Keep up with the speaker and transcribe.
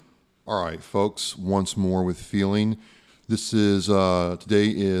All right, folks, once more with feeling. This is, today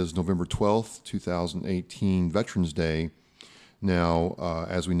is November 12th, 2018, Veterans Day. Now,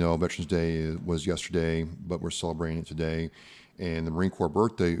 as we know, Veterans Day was yesterday, but we're celebrating it today. And the Marine Corps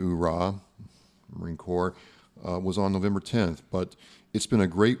birthday, hoorah, Marine Corps, was on November 10th. But it's been a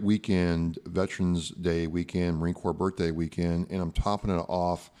great weekend, Veterans Day weekend, Marine Corps birthday weekend, and I'm topping it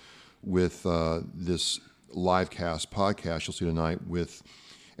off with this livecast podcast you'll see tonight with,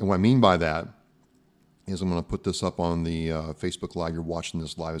 and what I mean by that is I'm going to put this up on the Facebook Live. You're watching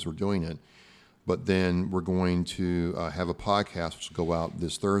this live as we're doing it. But then we're going to have a podcast which will go out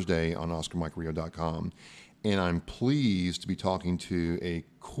this Thursday on OscarMikeRio.com. And I'm pleased to be talking to a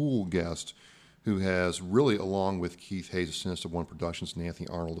cool guest who has really, along with Keith Hayes of Sinister One Productions and Anthony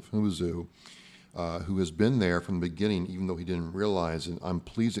Arnold of Whoozoo, who has been there from the beginning, even though he didn't realize it. I'm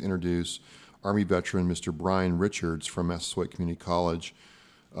pleased to introduce Army veteran Mr. Brian Richards from Massasoit Community College,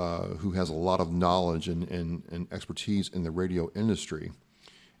 who has a lot of knowledge and expertise in the radio industry.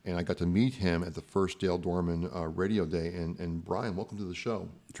 And I got to meet him at the first Dale Dorman Radio Day. And Brian, welcome to the show.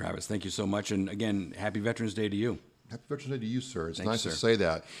 Travis, thank you so much. And again, happy Veterans Day to you. Happy Veterans Day to you, sir. It's Thanks, nice sir. to say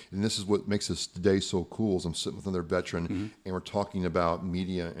that. And this is what makes this day so cool is I'm sitting with another veteran and we're talking about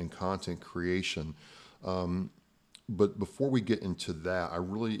media and content creation. But before we get into that, I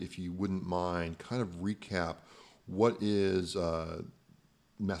really, if you wouldn't mind, kind of recap what is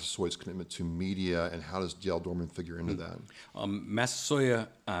Massasoit's commitment to media and how does Dale Dorman figure into that? Massasoit,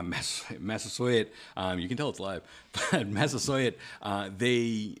 you can tell it's live, but Massasoit,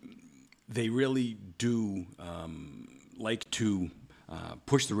 they really do like to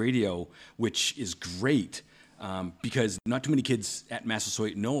push the radio, which is great because not too many kids at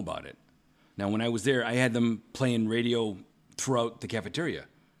Massasoit know about it. Now, when I was there, I had them playing radio throughout the cafeteria.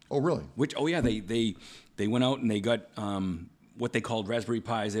 Oh, really? They went out and they got what they called Raspberry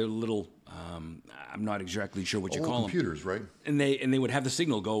Pis. They were little, I'm not exactly sure what you call computers, them. right? And they would have the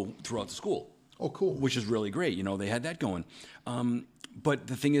signal go throughout the school. Oh, cool. Which is really great. You know, they had that going. But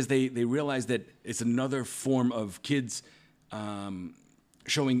the thing is, they realized that it's another form of kids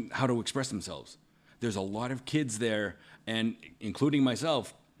showing how to express themselves. There's a lot of kids there, and including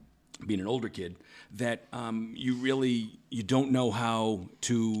myself, being an older kid, that you don't know how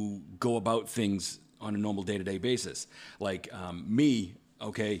to go about things on a normal day-to-day basis. Like me,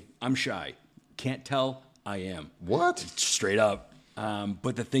 okay, I'm shy. Can't tell, I am. What? Straight up.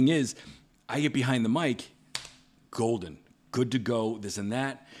 But the thing is, I get behind the mic, golden, good to go, this and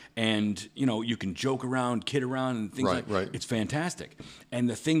that. And, you know, you can joke around, kid around, and things like that. Right. It's fantastic. And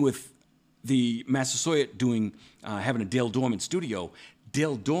the thing with the Massasoit doing, having a Dale Dorman studio,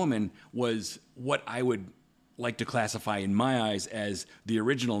 Dale Dorman was what I would like to classify in my eyes as the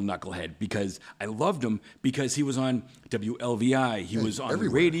original knucklehead, because I loved him because he was on WLVI, he was on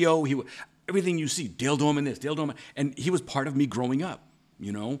everywhere. Radio, everything you see, Dale Dorman this, Dale Dorman, and he was part of me growing up,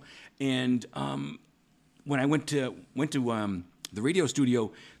 you know. And when I went to the radio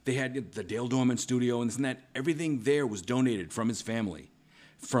studio, they had the Dale Dorman studio and this and that. Everything there was donated from his family,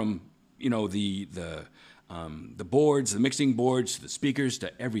 from, you know, the boards, the mixing boards, the speakers,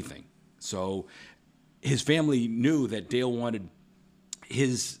 to everything. So his family knew that Dale wanted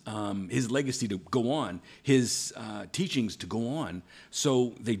his legacy to go on, his teachings to go on.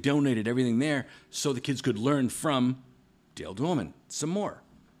 So they donated everything there so the kids could learn from Dale Dorman some more.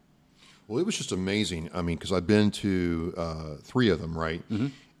 Well, it was just amazing. I mean, because I've been to 3 of them, right? Mm-hmm.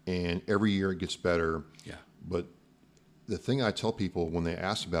 And every year it gets better. Yeah. But the thing I tell people when they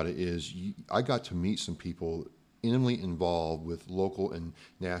ask about it is I got to meet some people intimately involved with local and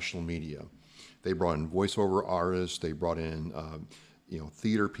national media. They brought in voiceover artists. They brought in,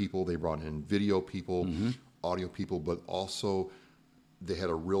 theater people. They brought in video people, audio people, but also they had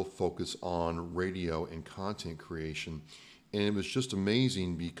a real focus on radio and content creation. And it was just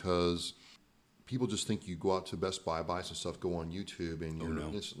amazing because people just think you go out to Best Buy, buy some stuff, go on YouTube, and you're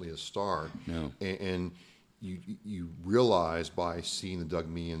instantly a star. No. And you realize by seeing the Doug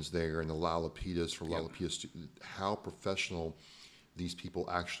Meehan's there and the Lalapitas for Lalapitas how professional these people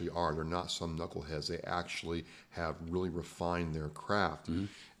actually are. They're not some knuckleheads. They actually have really refined their craft. Mm-hmm.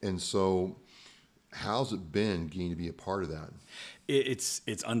 And so how's it been getting to be a part of that?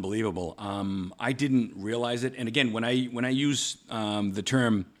 It's unbelievable. I didn't realize it. And again, when I use the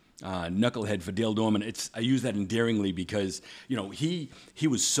term knucklehead for Dale Dorman, I use that endearingly because, you know, he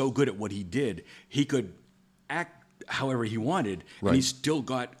was so good at what he did. He could act however he wanted, and he still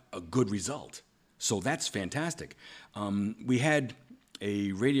got a good result. So that's fantastic. We had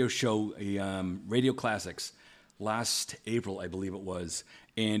a radio show, Radio Classics, last April, I believe it was,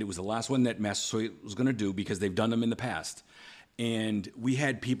 and it was the last one that Massasoit was going to do because they've done them in the past. And we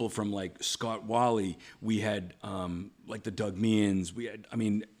had people from like Scott Wally, we had like the Doug Meehan's, we had, I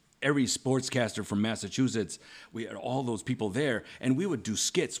mean, every sportscaster from Massachusetts, we had all those people there, and we would do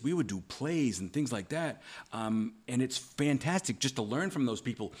skits, we would do plays and things like that. And it's fantastic just to learn from those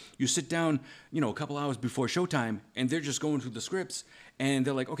people. You sit down, you know, a couple hours before showtime, and they're just going through the scripts, and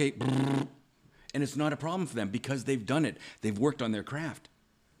they're like, okay, and it's not a problem for them because they've done it. They've worked on their craft.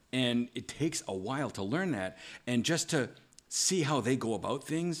 And it takes a while to learn that. And just to see how they go about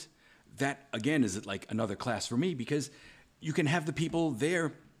things, that, again, is like another class for me because you can have the people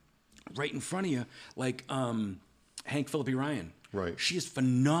there right in front of you, like Hank Philippi Ryan. Right. She is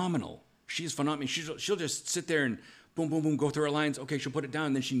phenomenal. She is phenomenal. She'll just sit there and boom, boom, boom, go through her lines. Okay, she'll put it down,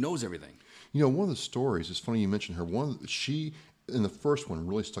 and then she knows everything. You know, one of the stories, it's funny you mentioned her. She, in the first one,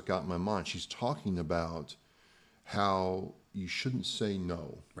 really stuck out in my mind. She's talking about how you shouldn't say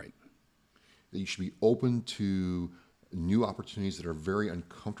no. Right. That you should be open to new opportunities that are very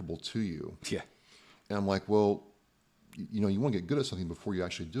uncomfortable to you. Yeah. And I'm like, well, you know, you want to get good at something before you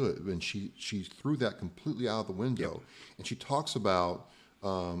actually do it. And she threw that completely out of the window. Yep. And she talks about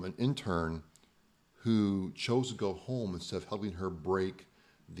an intern who chose to go home instead of helping her break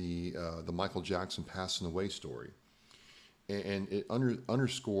the Michael Jackson passing away story. And it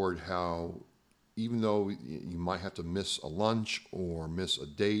underscored how even though you might have to miss a lunch or miss a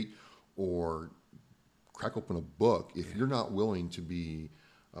date or crack open a book, if you're not willing to be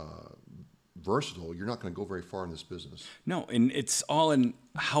versatile, you're not going to go very far in this business. No, and it's all in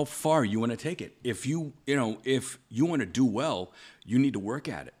how far you want to take it. If you want to do well, you need to work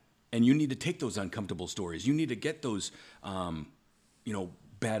at it, and you need to take those uncomfortable stories. You need to get those,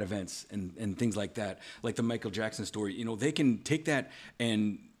 bad events and things like that, like the Michael Jackson story. You know, they can take that,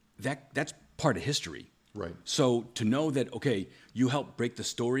 and that's part of history. Right. So to know that, okay, you helped break the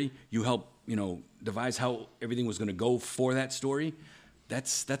story, you helped, devise how everything was going to go for that story. That's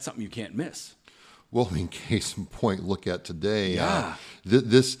something you can't miss. Well, I mean, case in point, look at today. Yeah.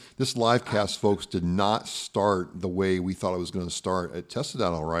 This live cast, folks, did not start the way we thought it was going to start. It tested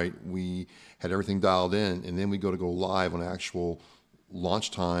out all right. We had everything dialed in, and then we go live on actual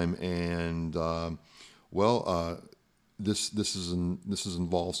launch time, and this is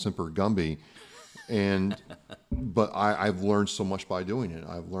involved Semper Gumby, but I've learned so much by doing it.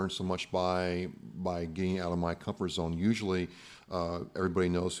 I've learned so much by getting out of my comfort zone. Usually, everybody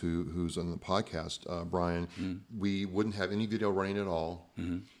knows who's on the podcast, Brian. Mm-hmm. We wouldn't have any video running at all.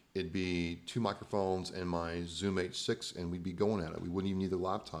 Mm-hmm. It'd be 2 microphones and my Zoom H6, and we'd be going at it. We wouldn't even need the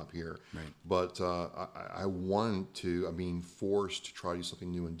laptop here. Right. But I wanted to, I'm being forced to try to do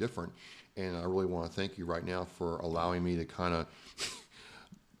something new and different. And I really want to thank you right now for allowing me to kind of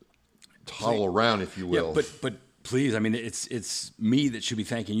toddle around, if you will. Yeah, but please, I mean, it's me that should be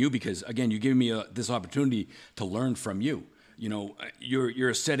thanking you because, again, you're giving me this opportunity to learn from you. You know,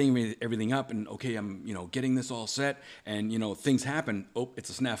 you're setting everything up, and okay, I'm getting this all set, and things happen. Oh, it's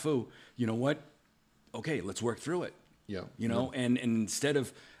a snafu. You know what? Okay, let's work through it. Yeah. And instead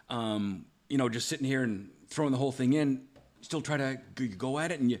of just sitting here and throwing the whole thing in, still try to go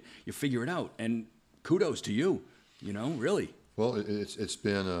at it and you figure it out. And kudos to you. Really. Well, it's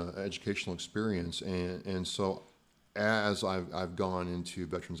been an educational experience, and so as I've gone into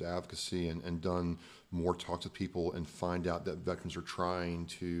veterans advocacy and done more talks with people and find out that veterans are trying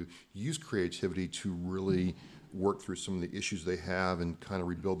to use creativity to really work through some of the issues they have and kind of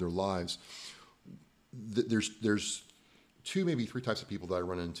rebuild their lives. There's 2, maybe 3 types of people that I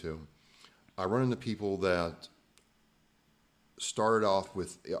run into. I run into people that started off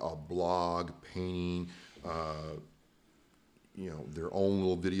with a blog, painting, their own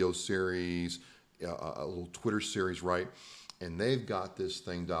little video series, a little Twitter series, right? And they've got this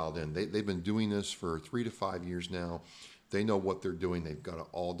thing dialed in. They've been doing this for 3 to 5 years now. They know what they're doing. They've got it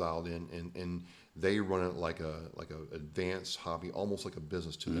all dialed in, and they run it like a advanced hobby, almost like a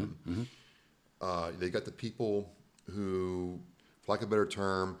business to them. Mm-hmm. They got the people who, for lack of a better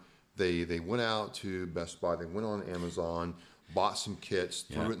term, they went out to Best Buy, they went on Amazon, bought some kits,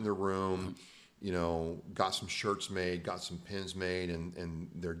 threw it in their room, got some shirts made, got some pins made, and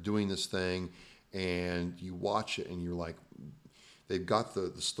they're doing this thing. And you watch it and you're like, they've got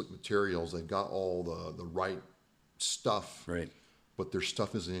the slick materials, they've got all the right stuff, right? But their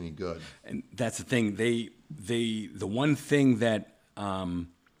stuff isn't any good. And that's the thing. The one thing that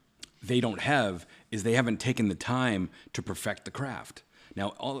they don't have is they haven't taken the time to perfect the craft. Now,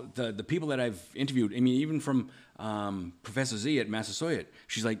 all the people that I've interviewed, I mean, even from Professor Z at Massasoit,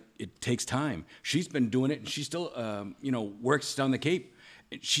 she's like, it takes time. She's been doing it, and she still, works down the Cape.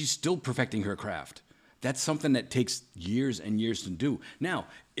 She's still perfecting her craft. That's something that takes years and years to do. Now,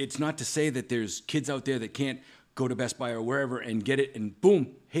 it's not to say that there's kids out there that can't go to Best Buy or wherever and get it, and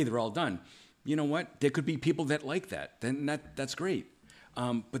boom, hey, they're all done. You know what? There could be people that like that. Then that's great.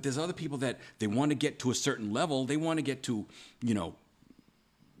 But there's other people that they want to get to a certain level. They want to get to,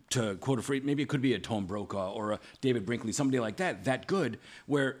 to quote a phrase, maybe it could be a Tom Brokaw or a David Brinkley, somebody like that good,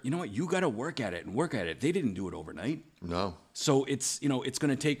 where, you know what, you got to work at it and work at it. They didn't do it overnight. No. So it's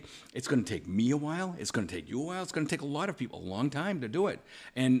going to take me a while. It's going to take you a while. It's going to take a lot of people a long time to do it.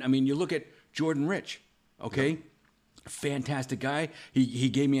 And I mean, you look at Jordan Rich, okay? Yep. Fantastic guy. He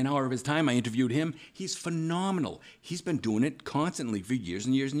gave me an hour of his time. I interviewed him. He's phenomenal. He's been doing it constantly for years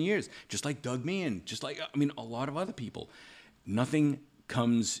and years and years, just like Doug Mann, just like, a lot of other people. I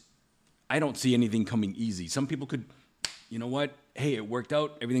don't see anything coming easy. Some people could, you know what? Hey, it worked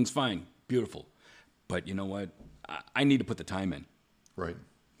out. Everything's fine. Beautiful. But you know what? I need to put the time in. Right.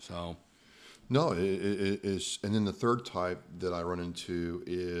 So. No, it is. And then the third type that I run into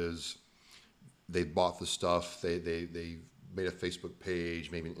is they bought the stuff. They made a Facebook page,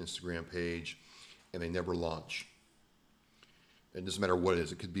 maybe an Instagram page, and they never launch. It doesn't matter what it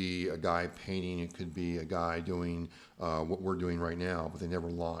is. It could be a guy painting. It could be a guy doing what we're doing right now, but they never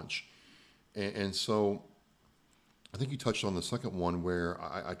launch. And so I think you touched on the second one where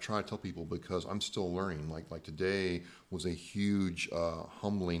I try to tell people, because I'm still learning. Like today was a huge,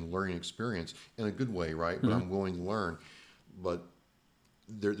 humbling learning experience in a good way, right? Mm-hmm. But I'm willing to learn. But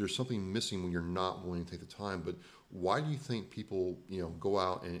there's something missing when you're not willing to take the time. But why do you think people, go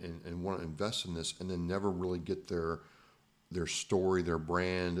out and want to invest in this and then never really get their story, their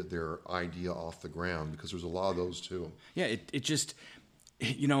brand, their idea off the ground? Because there's a lot of those too. Yeah, it just,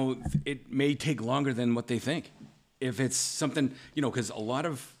 it may take longer than what they think. If it's something, because a lot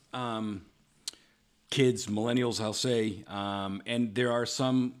of kids, millennials, I'll say, and there are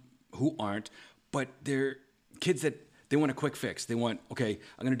some who aren't, but they're kids that they want a quick fix. They want, okay,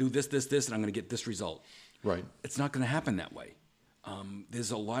 I'm going to do this, and I'm going to get this result. Right. It's not going to happen that way.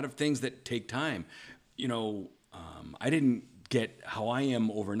 There's a lot of things that take time. I didn't get how I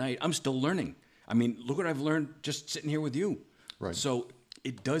am overnight. I'm still learning. I mean, look what I've learned just sitting here with you. Right. So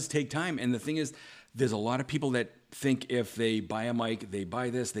it does take time. And the thing is, there's a lot of people that think if they buy a mic, they buy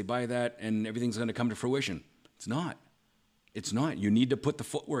this, they buy that, and everything's going to come to fruition. It's not. It's not. You need to put the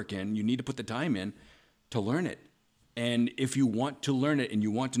footwork in. You need to put the time in to learn it. And if you want to learn it and you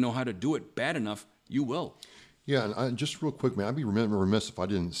want to know how to do it bad enough, you will. Yeah, and just real quick, man, I'd be remiss if I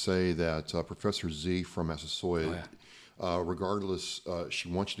didn't say that Professor Z from Massasoit, regardless, she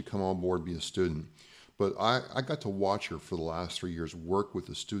wants you to come on board, be a student. But I got to watch her for the last 3 years work with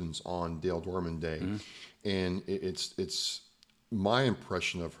the students on Dale Dorman Day. Mm-hmm. And it's my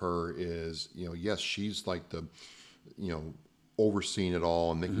impression of her is, yes, she's like the, overseeing it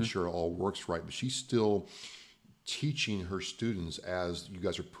all and making mm-hmm. sure it all works right. But she's still teaching her students as you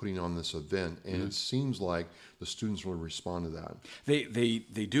guys are putting on this event, and mm-hmm. it seems like the students really respond to that.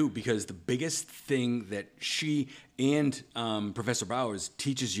 They do, because the biggest thing that she and Professor Bowers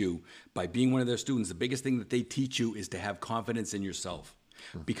teaches you by being one of their students, the biggest thing that they teach you is to have confidence in yourself.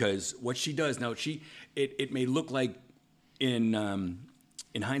 Sure. Because what she does now, it may look like in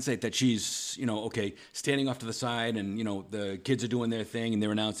hindsight that she's standing off to the side and the kids are doing their thing and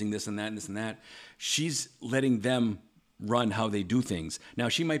they're announcing this and that and this and that. She's letting them run how they do things. Now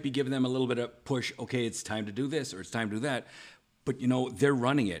she might be giving them a little bit of push. Okay, it's time to do this or it's time to do that. But they're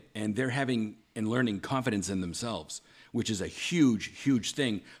running it and they're having and learning confidence in themselves, which is a huge, huge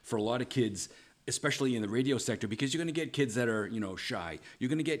thing for a lot of kids, especially in the radio sector, because you're going to get kids that are shy. You're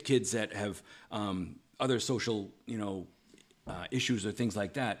going to get kids that have other social issues or things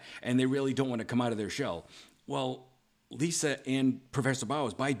like that, and they really don't want to come out of their shell. Well, Lisa and Professor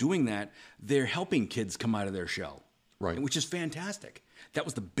Bowers, by doing that, they're helping kids come out of their shell, right? Which is fantastic. That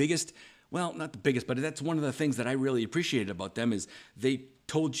was the biggest, well, not the biggest, but that's one of the things that I really appreciated about them is they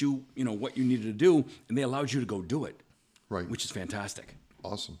told you, what you needed to do, and they allowed you to go do it, right? Which is fantastic.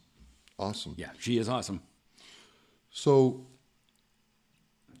 Awesome. Yeah, she is awesome. So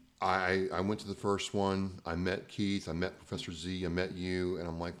I went to the first one. I met Keith. I met Professor Z. I met you. And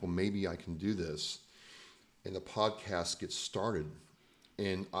I'm like, well, maybe I can do this. And the podcast gets started.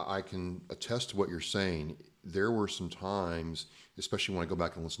 And I can attest to what you're saying. There were some times, especially when I go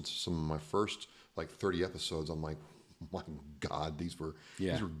back and listen to some of my first 30 episodes, I'm like, my God, these were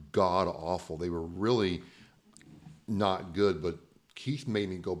god awful. They were really not good. But Keith made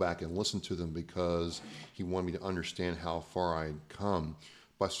me go back and listen to them because he wanted me to understand how far I'd come.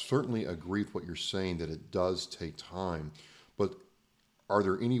 But I certainly agree with what you're saying, that it does take time. But are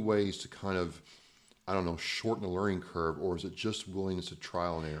there any ways to kind of, shorten the learning curve, or is it just willingness to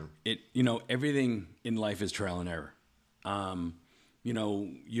trial and error? Everything in life is trial and error.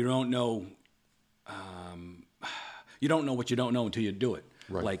 You don't know You don't know what you don't know until you do it.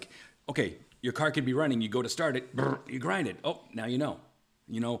 Right. Like, okay, your car could be running. You go to start it, you grind it. Oh, now you know.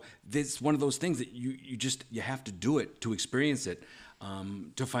 You know, this one of those things that you have to do it to experience it,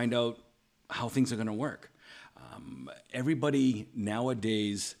 to find out how things are going to work. Everybody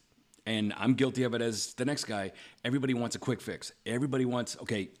nowadays, and I'm guilty of it as the next guy, everybody wants a quick fix. Everybody wants,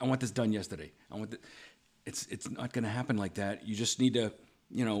 okay, I want this done yesterday. It's not going to happen like that. You just need to,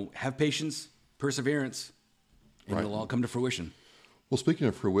 have patience, perseverance, and Right. it'll all come to fruition. Well, speaking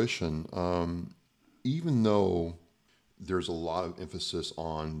of fruition, even though there's a lot of emphasis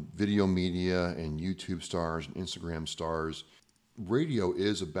on video media and YouTube stars and Instagram stars, radio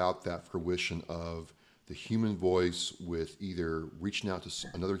is about that fruition of the human voice with either reaching out to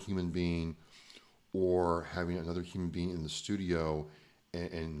another human being or having another human being in the studio.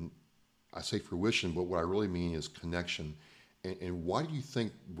 And I say fruition, but what I really mean is connection. And why do you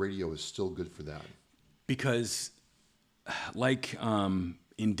think radio is still good for that? Because like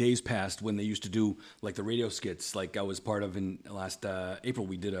in days past when they used to do like the radio skits, like I was part of in last April,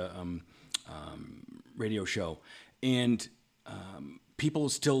 we did a radio show, and people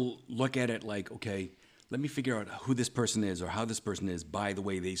still look at it like, okay, let me figure out who this person is or how this person is by the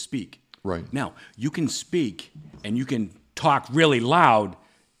way they speak. Right. Now, you can speak and you can talk really loud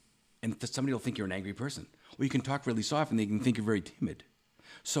and somebody will think you're an angry person. Or you can talk really soft and they can think you're very timid.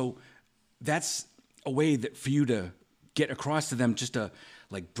 So that's a way that for you to get across to them, just to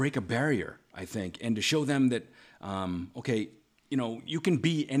like break a barrier, I think, and to show them that, okay, you can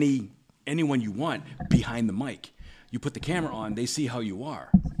be anyone you want behind the mic. You put the camera on, they see how you are.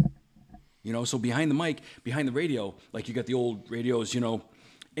 So behind the mic, behind the radio, like you got the old radios,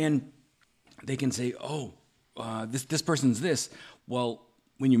 and they can say, oh, this person's this. Well,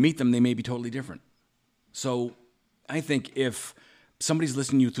 when you meet them, they may be totally different. So I think if somebody's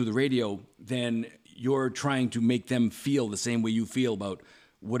listening to you through the radio, then you're trying to make them feel the same way you feel about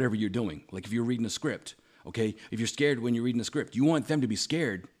whatever you're doing. Like if you're reading a script, okay? If you're scared when you're reading a script, you want them to be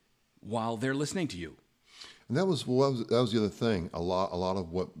scared while they're listening to you. And that was the other thing. A lot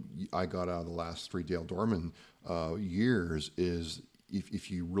of what I got out of the last 3 Dale Dorman years is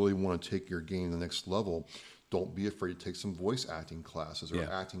if you really want to take your game to the next level, don't be afraid to take some voice acting classes or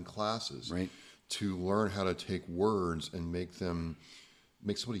acting classes, right, to learn how to take words and make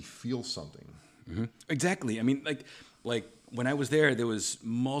somebody feel something. Mm-hmm. Exactly. I mean, like when I was there was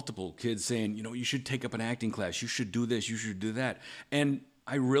multiple kids saying, you should take up an acting class. You should do this. You should do that. And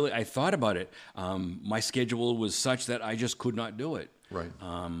I thought about it. My schedule was such that I just could not do it. Right.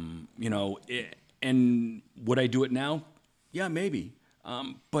 And would I do it now? Yeah, maybe.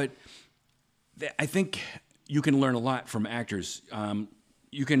 But I think you can learn a lot from actors.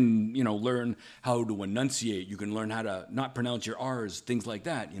 You can, learn how to enunciate. You can learn how to not pronounce your R's, things like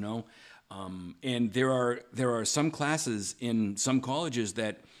that, And there are some classes in some colleges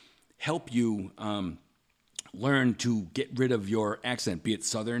that help you learn to get rid of your accent, be it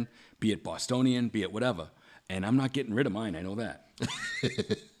Southern, be it Bostonian, be it whatever. And I'm not getting rid of mine. I know that.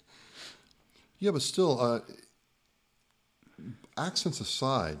 Yeah, but still, accents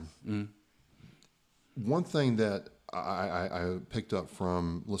aside, one thing that I picked up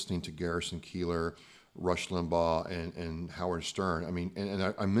from listening to Garrison Keillor, Rush Limbaugh, and Howard Stern. I mean,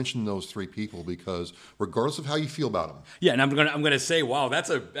 and I mentioned those 3 people because regardless of how you feel about them, yeah, and I'm gonna say, wow, that's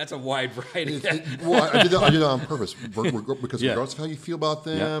a wide variety. Well, I did that on purpose because regardless of how you feel about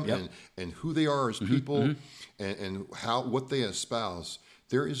them Yep. and who they are as people and what they espouse,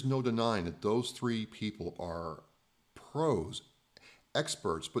 there is no denying that those 3 people are pros,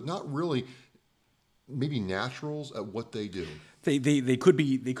 experts, but not really maybe naturals at what they do. They could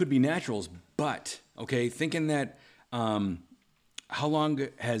be naturals, but okay, thinking that how long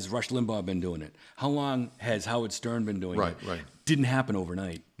has Rush Limbaugh been doing it? How long has Howard Stern been doing it? Right. Didn't happen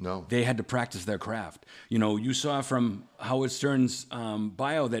overnight. No. They had to practice their craft. You saw from Howard Stern's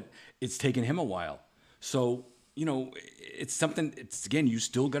bio that it's taken him a while. So, it's something, again, you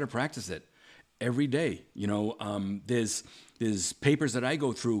still got to practice it every day. There's papers that I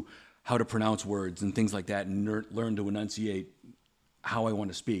go through how to pronounce words and things like that and learn to enunciate how I want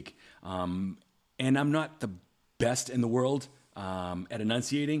to speak. And I'm not the best in the world at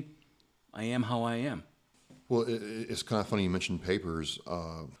enunciating. I am how I am. Well, it's kind of funny you mentioned papers.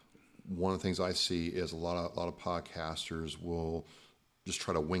 One of the things I see is a lot of podcasters will just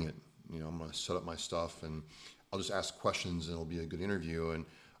try to wing it. I'm going to set up my stuff and I'll just ask questions and it'll be a good interview. And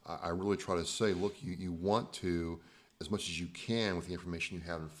I really try to say, look, you want to, as much as you can with the information you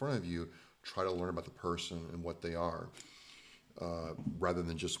have in front of you, try to learn about the person and what they are, rather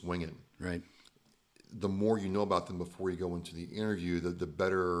than just wing it. Right. The more you know about them before you go into the interview, the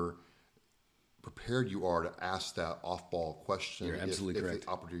better prepared you are to ask that off-ball question You're absolutely if correct.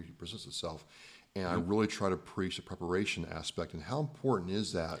 the opportunity presents itself. And I really try to preach the preparation aspect. And how important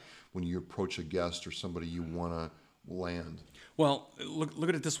is that when you approach a guest or somebody you want to land? Well, look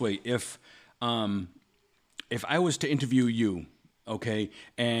at it this way. If I was to interview you, okay,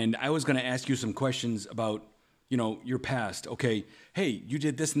 and I was going to ask you some questions about, your past, okay, hey, you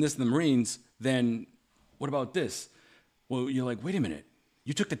did this and this in the Marines, then what about this? Well, you're like, wait a minute,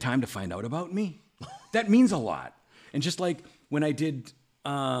 you took the time to find out about me? That means a lot. And just like when I did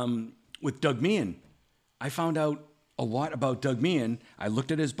with Doug Meehan, I found out a lot about Doug Meehan. I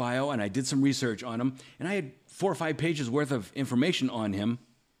looked at his bio and I did some research on him, and I had 4 or 5 pages worth of information on him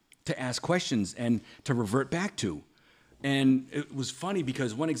to ask questions and to revert back to. And it was funny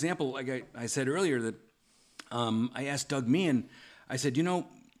because one example, like I said earlier, that I asked Doug Meehan, I said,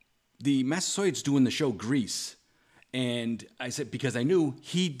 the Massasoit's doing the show Grease. And I said, because I knew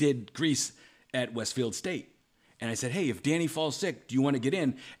he did Grease at Westfield State. And I said, hey, if Danny falls sick, do you want to get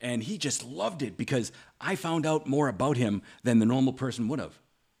in? And he just loved it because I found out more about him than the normal person would have.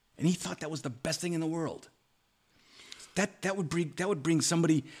 And he thought that was the best thing in the world. That would bring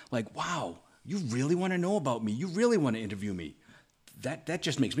somebody like, wow, you really want to know about me. You really want to interview me. That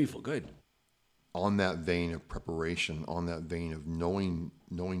just makes me feel good. On that vein of preparation, on that vein of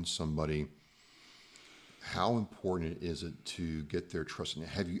knowing somebody, how important is it to get their trust? And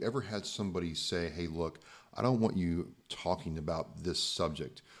have you ever had somebody say, hey, look, I don't want you talking about this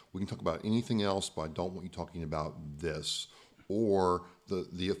subject. We can talk about anything else, but I don't want you talking about this. Or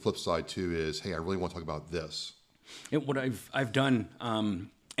the flip side too is, hey, I really want to talk about this. What I've done,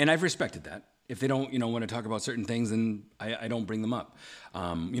 and I've respected that. If they don't, want to talk about certain things, then I don't bring them up.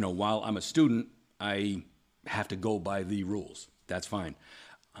 While I'm a student, I have to go by the rules. That's fine.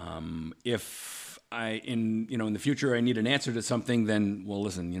 If in the future I need an answer to something, then well,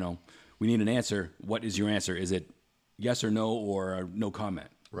 listen, we need an answer. What is your answer? Is it yes or no or no comment?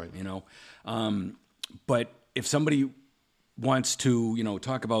 Right. But if somebody wants to,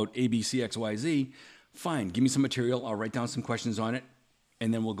 talk about A, B, C, X, Y, Z, fine. Give me some material. I'll write down some questions on it,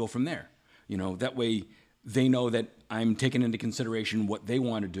 and then we'll go from there. That way they know that I'm taking into consideration what they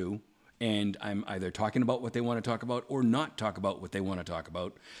want to do, and I'm either talking about what they want to talk about or not talk about what they want to talk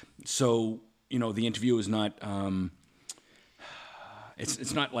about. So, the interview is not,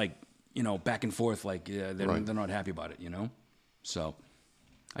 it's not like, back and forth, like they're not happy about it, So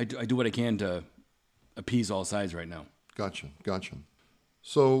I do what I can to appease all sides right now. Gotcha.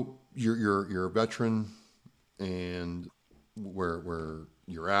 So you're a veteran, and where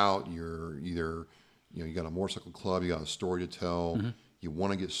you're out, you're either, you got a motorcycle club, you got a story to tell, you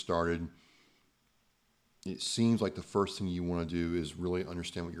want to get started. It seems like the first thing you want to do is really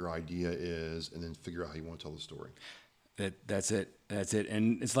understand what your idea is and then figure out how you want to tell the story. That's it.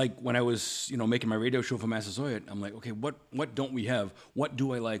 And it's like when I was, making my radio show for Massasoit, I'm like, okay, what don't we have? What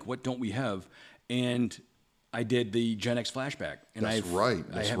do I like? What don't we have? And I did the Gen X flashback. And I have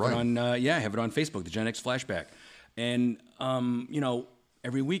it on, I have it on Facebook, the Gen X flashback. And,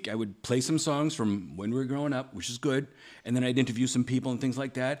 every week I would play some songs from when we were growing up, which is good. And then I'd interview some people and things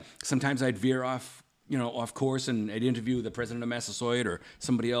like that. Sometimes I'd veer off, off course, and I'd interview the president of Massasoit or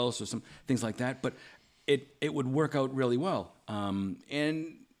somebody else or some things like that. But it would work out really well.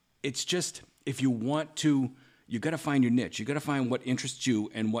 And it's just, if you want to, you got to find your niche. You got to find what interests you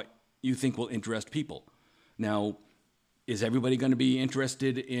and what you think will interest people. Now, is everybody going to be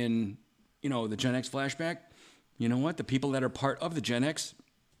interested in, the Gen X flashback? You know what? The people that are part of the Gen X,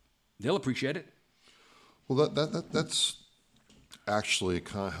 they'll appreciate it. Well, that's actually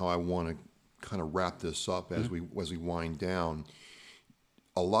kind of how I want to kind of wrap this up as we wind down.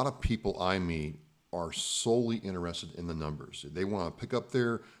 A lot of people I meet are solely interested in the numbers. They want to pick up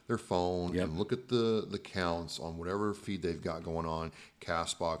their phone and look at the counts on whatever feed they've got going on,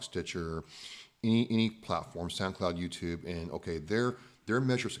 CastBox, Stitcher, any platform, SoundCloud, YouTube, and okay, their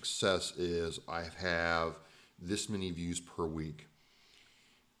measure of success is I have this many views per week.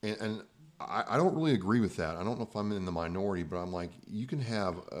 And I don't really agree with that. I don't know if I'm in the minority, but I'm like, you can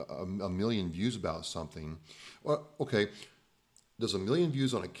have a million views about something. Well, okay, does a million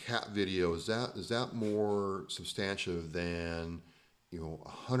views on a cat video, is that more substantive than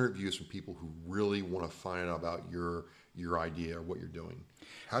 100 views from people who really want to find out about your idea or what you're doing?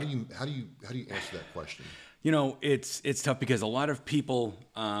 How do you answer that question? It's tough because a lot of people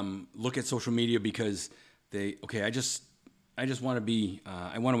look at social media because I just want to be,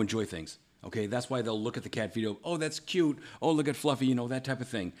 I want to enjoy things. Okay, that's why they'll look at the cat video. Oh, that's cute. Oh, look at Fluffy, that type of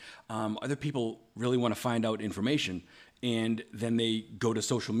thing. Other people really want to find out information, and then they go to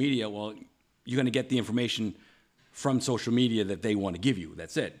social media. Well, you're going to get the information from social media that they want to give you.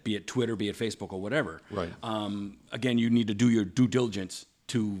 That's it. Be it Twitter, be it Facebook, or whatever. Right. Again, you need to do your due diligence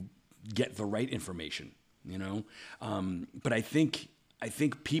to get the right information. You know, but I think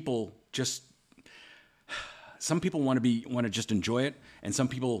people just, some people want to just enjoy it, and some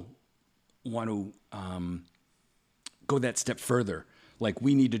people want to go that step further, like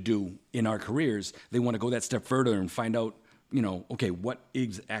we need to do in our careers. They want to go that step further and find out, you know, okay, what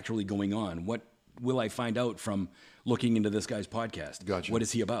is actually going on? What will I find out from looking into this guy's podcast? Gotcha. What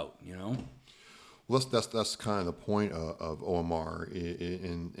is he about? You know. Well, that's kind of the point of OMR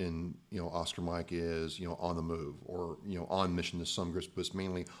in you know, Oscar Mike is, you know, on the move, or, you know, on mission to some groups, but it's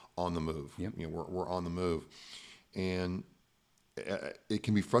mainly on the move. Yep. You know, we're on the move, and it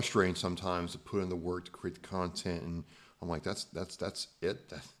can be frustrating sometimes to put in the work to create the content, and I'm like, that's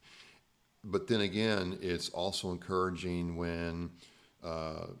it. But then again, it's also encouraging when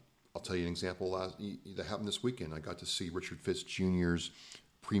I'll tell you an example that happened this weekend. I got to see Richard Fitz Jr.'s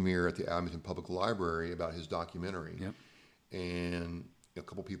premiere at the Abington Public Library about his documentary. Yep. And a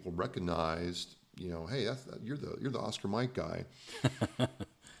couple people recognized, you know, hey, you're the Oscar Mike guy.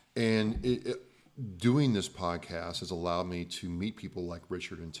 And doing this podcast has allowed me to meet people like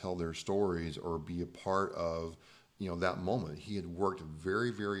Richard and tell their stories, or be a part of, you know, that moment. He had worked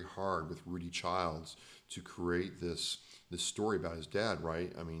very, very hard with Rudy Childs to create this story about his dad,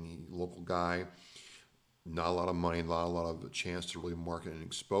 right? I mean, local guy, not a lot of money, not a lot of chance to really market and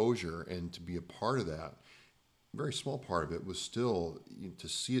exposure, and to be a part of that, very small part of it, was still, to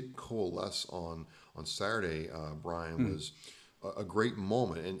see it coalesce on Saturday, Brian, was a great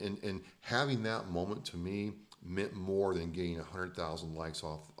moment. And having that moment to me meant more than getting 100,000 likes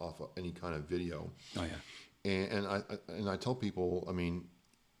off of any kind of video. Oh yeah. And I tell people, I mean,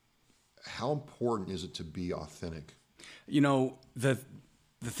 how important is it to be authentic? You know, the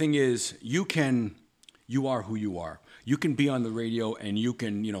thing is, you are who you are. You can be on the radio and you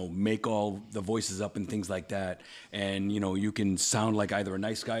can, you know, make all the voices up and things like that. And, you know, you can sound like either a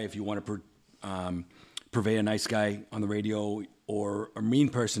nice guy if you want to purvey a nice guy on the radio, or a mean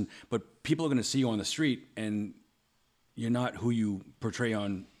person. But people are going to see you on the street and you're not who you portray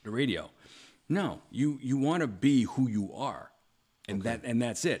on the radio. No, you want to be who you are. And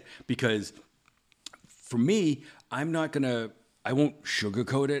that's it. Because for me, I won't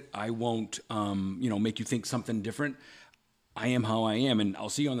sugarcoat it. I won't, you know, make you think something different. I am how I am, and I'll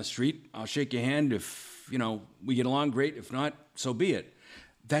see you on the street. I'll shake your hand. If, you know, we get along, great. If not, so be it.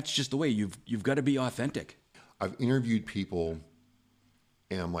 That's just the way. You've got to be authentic. I've interviewed people,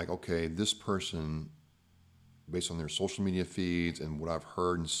 and I'm like, okay, this person, based on their social media feeds and what I've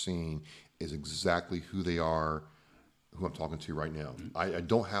heard and seen, is exactly who they are, who I'm talking to right now. I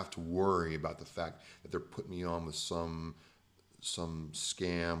don't have to worry about the fact that they're putting me on with some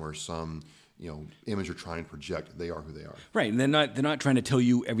scam or some, you know, image you're trying to project. They are who they are. Right, and they're not trying to tell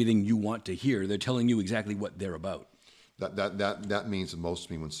you everything you want to hear. They're telling you exactly what they're about. That means the most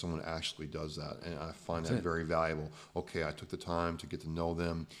to me when someone actually does that, and I find that very valuable. Okay, I took the time to get to know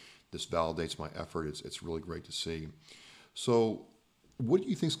them. This validates my effort. It's really great to see. So, what do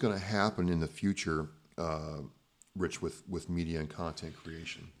you think is going to happen in the future, Rich, with media and content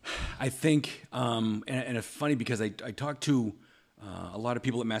creation? I think, and it's funny because I talked to a lot of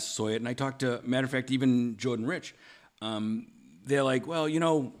people at Massasoit, and I talked to, matter of fact, even Jordan Rich. They're like, well, you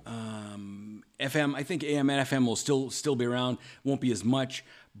know, FM, I think AM and FM will still be around, won't be as much,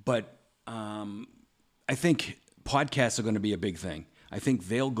 but I think podcasts are going to be a big thing. I think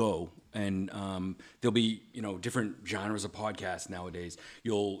they'll go, and there'll be, you know, different genres of podcasts nowadays.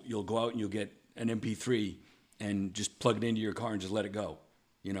 You'll go out and you'll get an MP3 and just plug it into your car and just let it go,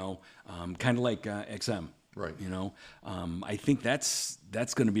 you know, kind of like XM. Right. You know, I think that's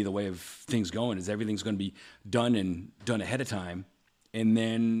going to be the way of things going. Is everything's going to be done ahead of time, and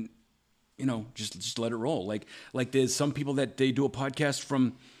then, you know, just let it roll. Like there's some people that they do a podcast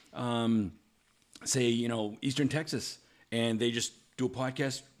from, say, you know, Eastern Texas, and they just do a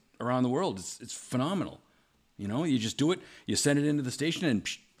podcast around the world. It's phenomenal. You know, you just do it, you send it into the station, and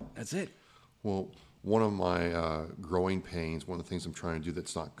that's it. Well, one of my growing pains, one of the things I'm trying to do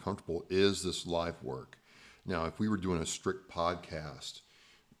that's not comfortable, is this live work. Now, if we were doing a strict podcast,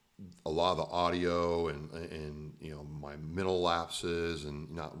 a lot of the audio and you know, my mental lapses, and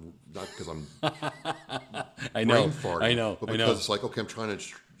not because I'm I know, brain farting, but because it's like, okay, I'm trying to,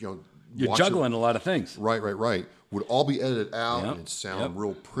 you know, you're juggling a lot of things. Right. Would all be edited out, and it'd sound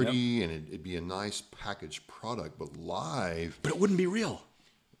real pretty, and it'd be a nice packaged product. But live, but it wouldn't be real.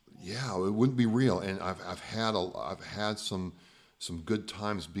 Yeah, it wouldn't be real. And I've had some good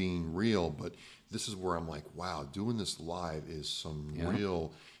times being real, but this is where I'm like, wow, doing this live is some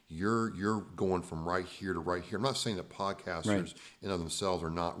real, you're going from right here to right here. I'm not saying that podcasters Right. in of themselves are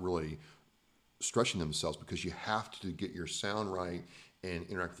not really stretching themselves, because you have to get your sound right and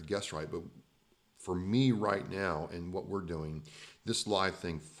interact with the guests right. But for me right now and what we're doing, this live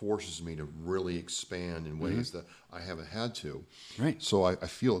thing forces me to really expand in ways that I haven't had to. Right. So I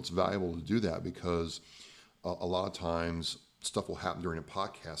feel it's valuable to do that, because a lot of times stuff will happen during a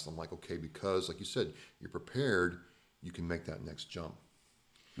podcast. I'm like, okay, because like you said, you're prepared, you can make that next jump.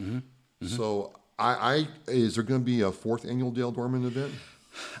 So is there going to be a 4th annual Dale Dorman event?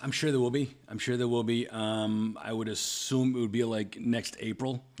 I'm sure there will be. I would assume it would be like next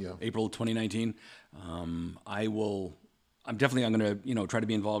April, Yeah. April 2019. I'm going to, try to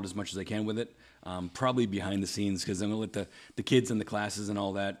be involved as much as I can with it. Probably behind the scenes, because I'm going to let the kids and the classes and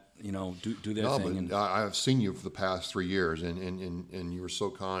all that, do their No, thing. but And I've seen you for the past 3 years, and you were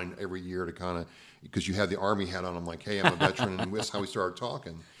so kind every year to kind of, because you had the Army hat on. I'm like, hey, I'm a veteran, and that's how we started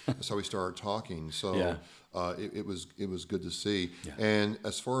talking. So Yeah. it was good to see. Yeah. And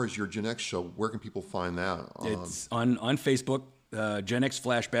as far as your Gen X show, where can people find that? It's on Facebook, Gen X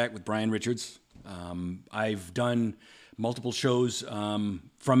Flashback with Brian Richards. I've done multiple shows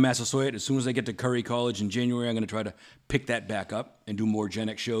from Massasoit. As soon as I get to Curry College in January, I'm going to try to pick that back up and do more Gen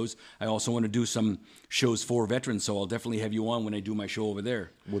X shows. I also want to do some shows for veterans, so I'll definitely have you on when I do my show over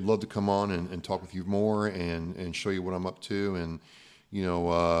there. Would love to come on and talk with you more and show you what I'm up to. And,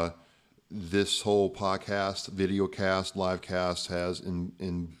 this whole podcast, video cast, live cast has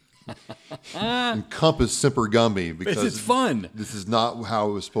encompassed Semper Gumby, because It's fun. This is not how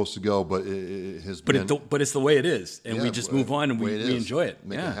it was supposed to go, but it has been. But it's the way it is, and Yeah, we just move on and way we it is. enjoy it.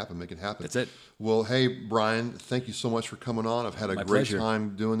 Make Yeah. it happen. Make it happen. That's it. Well, hey, Brian, thank you so much for coming on. I've had a My great pleasure.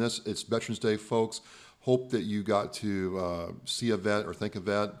 time doing this. It's Veterans Day, folks. Hope that you got to see a vet or thank a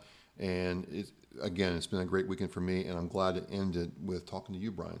vet. And it's been a great weekend for me, and I'm glad to end it with talking to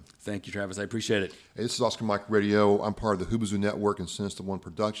you, Brian. Thank you, Travis. I appreciate it. Hey, this is Oscar Mike Radio. I'm part of the Hoobazoo Network and Sinister One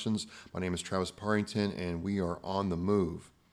Productions. My name is Travis Parrington, and we are on the move.